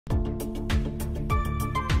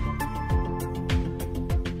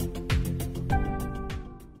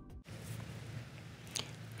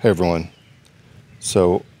Hey everyone,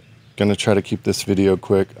 so gonna try to keep this video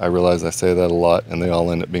quick. I realize I say that a lot and they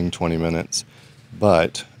all end up being 20 minutes,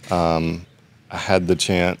 but I had the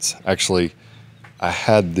chance, actually I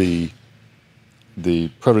had the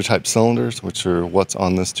prototype cylinders, which are what's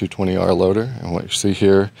on this 220R loader, and what you see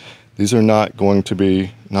here, these are not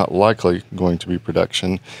likely going to be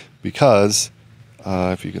production because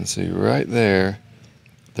if you can see right there,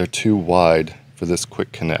 they're too wide for this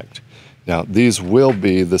quick connect. Now these will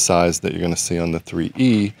be the size that you're going to see on the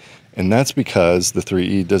 3E, and that's because the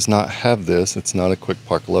 3E does not have this. It's not a quick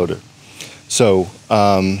park loader. So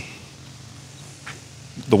the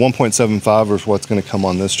 1.75 is what's going to come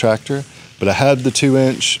on this tractor, but I had the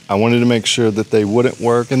 2-inch. I wanted to make sure that they wouldn't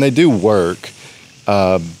work, and they do work,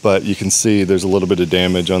 but you can see there's a little bit of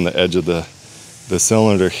damage on the edge of the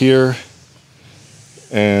cylinder here,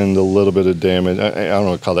 and a little bit of damage. I don't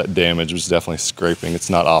want to call that damage, it was definitely scraping. It's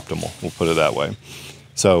not optimal, we'll put it that way.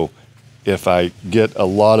 So if I get a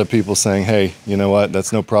lot of people saying, hey, you know what,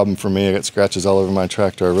 that's no problem for me, I got scratches all over my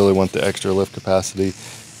tractor, I really want the extra lift capacity,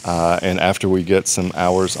 and after we get some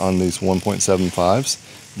hours on these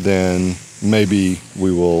 1.75s, then maybe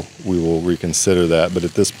we will reconsider that. But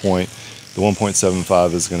at this point, the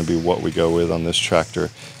 1.75 is going to be what we go with on this tractor.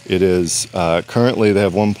 It is currently, they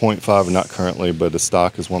have 1.5, or not currently, but the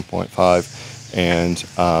stock is 1.5, and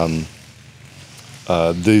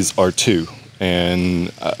these are 2.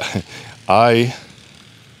 And I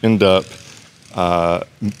end up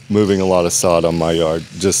moving a lot of sod on my yard.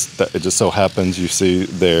 It just so happens, you see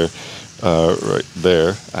there, right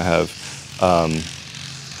there, I have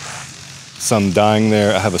some dying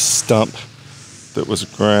there. I have a stump that was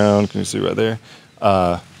ground, can you see right there,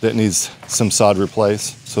 that needs some sod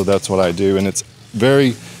replaced, so that's what I do. And it's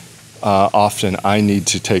very often I need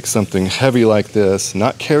to take something heavy like this,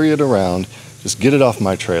 not carry it around, just get it off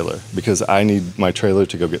my trailer, because I need my trailer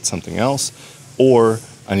to go get something else, or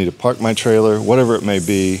I need to park my trailer, whatever it may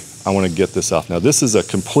be, I want to get this off. Now this is a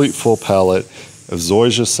complete full pallet of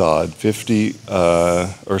zoysia sod, 50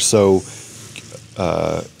 or so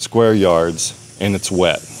square yards, and it's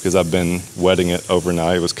wet because I've been wetting it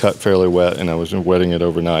overnight. It was cut fairly wet, and I was wetting it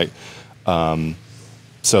overnight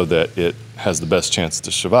so that it has the best chance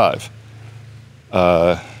to survive.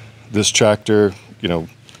 This tractor, you know,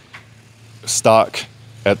 stock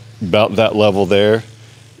at about that level there,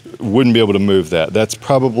 wouldn't be able to move that. That's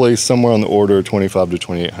probably somewhere on the order of 2,500 to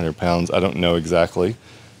 2,800 pounds. I don't know exactly,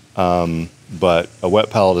 but a wet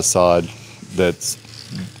pallet of sod that's,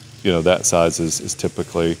 you know, that size is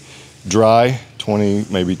typically dry, 20,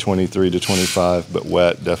 maybe 23 to 25, but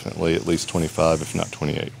wet, definitely at least 25, if not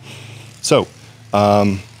 28. So,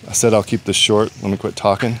 I said I'll keep this short. Let me quit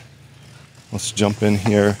talking. Let's jump in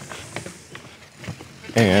here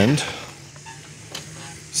and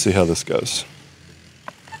see how this goes.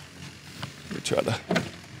 Let me try to.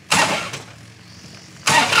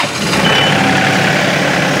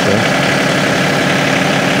 Okay.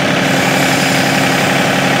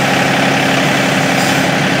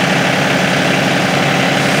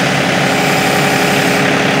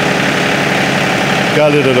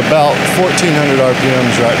 Got it at about 1,400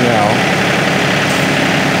 RPMs right now.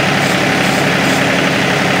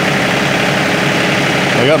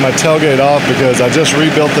 I got my tailgate off because I just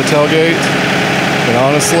rebuilt the tailgate, and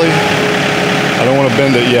honestly, I don't want to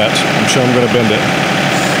bend it yet. I'm sure I'm going to bend it.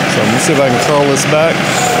 So I'm going to see if I can curl this back.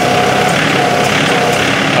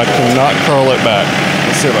 I cannot curl it back.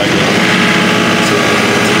 Let's see if I can.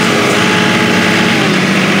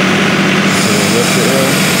 Lift it in.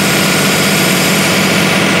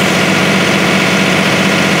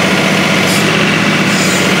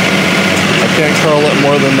 I can't curl it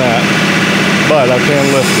more than that, but I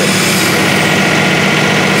can lift it.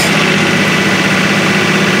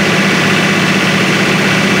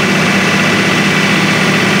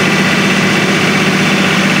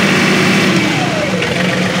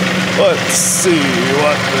 Let's see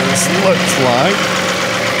what this looks like.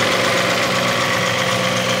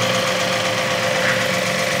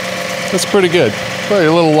 That's pretty good. Probably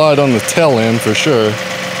a little light on the tail end for sure.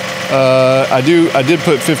 I did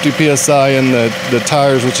put 50 psi in the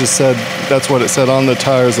tires, which is said, that's what it said on the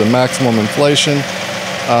tires, the maximum inflation.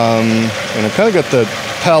 And I kind of got the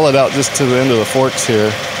pallet out just to the end of the forks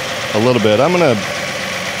here a little bit. I'm gonna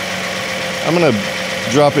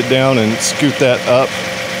drop it down and scoot that up,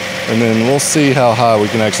 and then we'll see how high we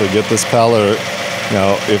can actually get this pallet.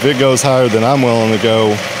 Now, if it goes higher than I'm willing to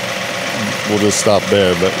go, we'll just stop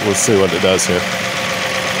there, but we'll see what it does here.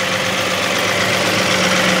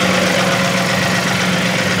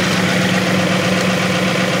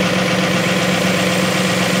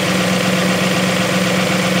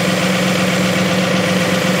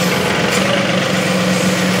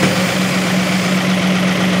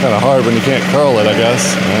 hard when you can't curl it, I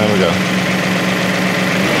guess. There we go.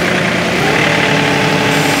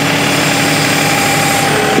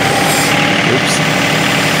 Oops.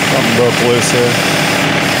 Something broke loose here.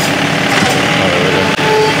 Oh, there we go.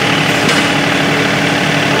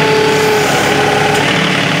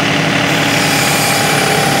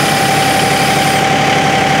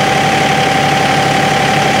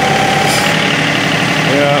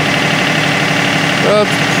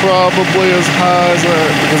 That's probably as high as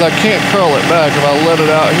because I can't curl it back if I let it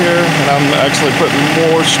out here, and I'm actually putting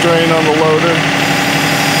more strain on the loader.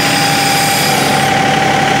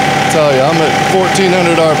 I tell you, I'm at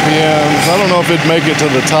 1400 RPMs. I don't know if it'd make it to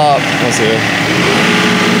the top. Let's see. A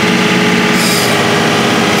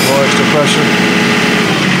little extra pressure.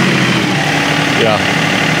 Yeah.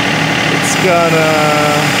 It's gonna...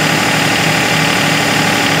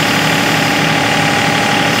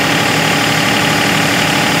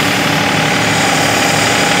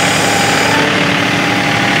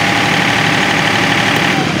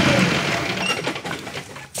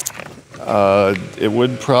 it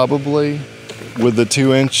would probably, with the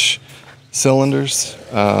 2-inch cylinders,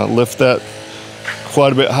 lift that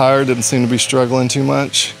quite a bit higher. Didn't seem to be struggling too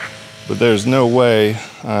much, but there's no way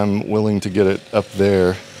I'm willing to get it up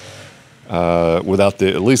there at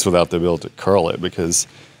least without the ability to curl it, because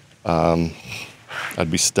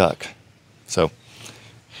I'd be stuck. So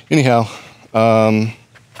anyhow, black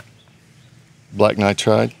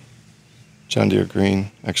nitride, John Deere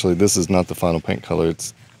green. Actually, this is not the final paint color.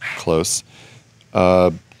 It's close.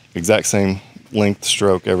 Exact same length,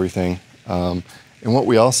 stroke, everything. And what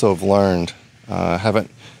we also have learned,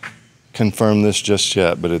 haven't confirmed this just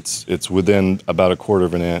yet, but it's within about 1/4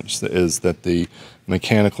 of an inch, is that the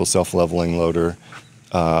mechanical self-leveling loader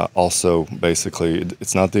also basically,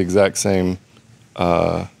 it's not the exact same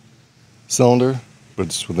cylinder, but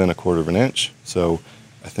it's within 1/4 of an inch. So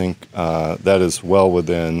I think that is well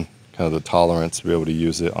within kind of the tolerance to be able to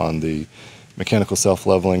use it on the mechanical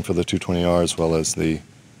self-leveling for the 220R, as well as the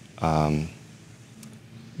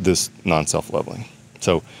this non-self-leveling.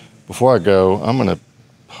 So before I go, I'm gonna,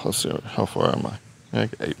 let's see, how far am I? I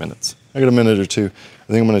got 8 minutes. I got a minute or two. I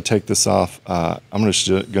think I'm gonna take this off. I'm just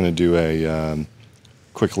gonna do a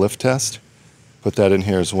quick lift test, put that in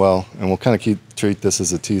here as well, and we'll kind of treat this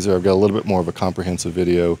as a teaser. I've got a little bit more of a comprehensive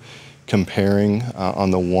video comparing on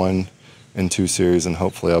the 1 and 2 series, and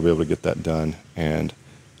hopefully I'll be able to get that done and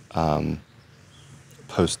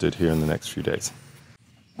posted here in the next few days.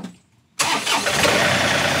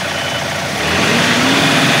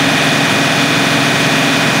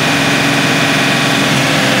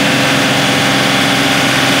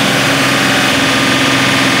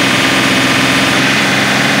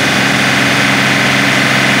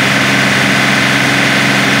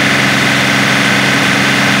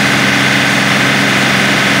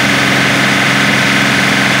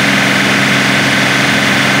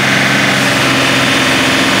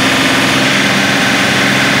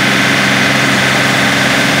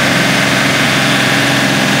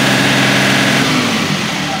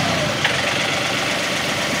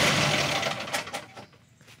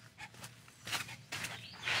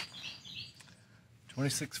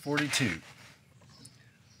 $26.42.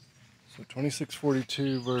 So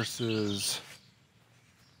 $26.42 versus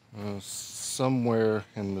somewhere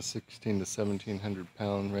in the 16 to 1700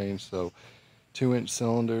 pound range. So 2-inch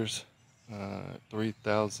cylinders,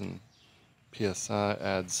 3000 psi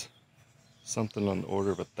adds something on the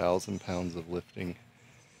order of 1,000 pounds of lifting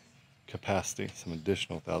capacity, some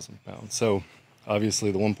additional 1,000 pounds. So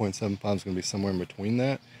obviously the 1.75 is going to be somewhere in between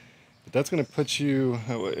that. But that's going to put you,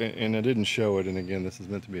 and I didn't show it, and again, this is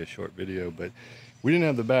meant to be a short video, but we didn't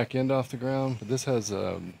have the back end off the ground, but this has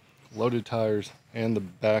loaded tires and the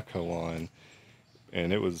backhoe on,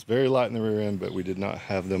 and it was very light in the rear end, but we did not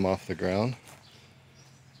have them off the ground.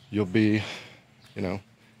 You'll be, you know,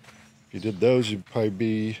 if you did those, you'd probably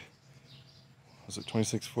be, was it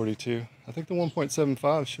 26.42? I think the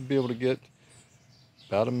 1.75 should be able to get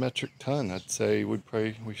about a metric ton. I'd say we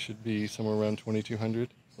should be somewhere around 2,200.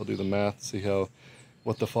 We'll do the math, see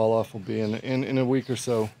what the fall off will be in a week or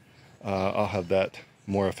so. I'll have that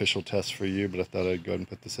more official test for you, but I thought I'd go ahead and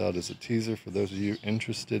put this out as a teaser for those of you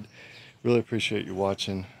interested. Really appreciate you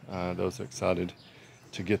watching. Those excited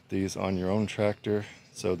to get these on your own tractor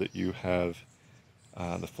so that you have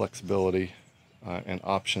the flexibility and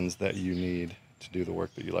options that you need to do the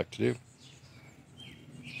work that you like to do.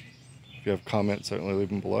 If you have comments, certainly leave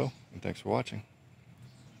them below, and thanks for watching.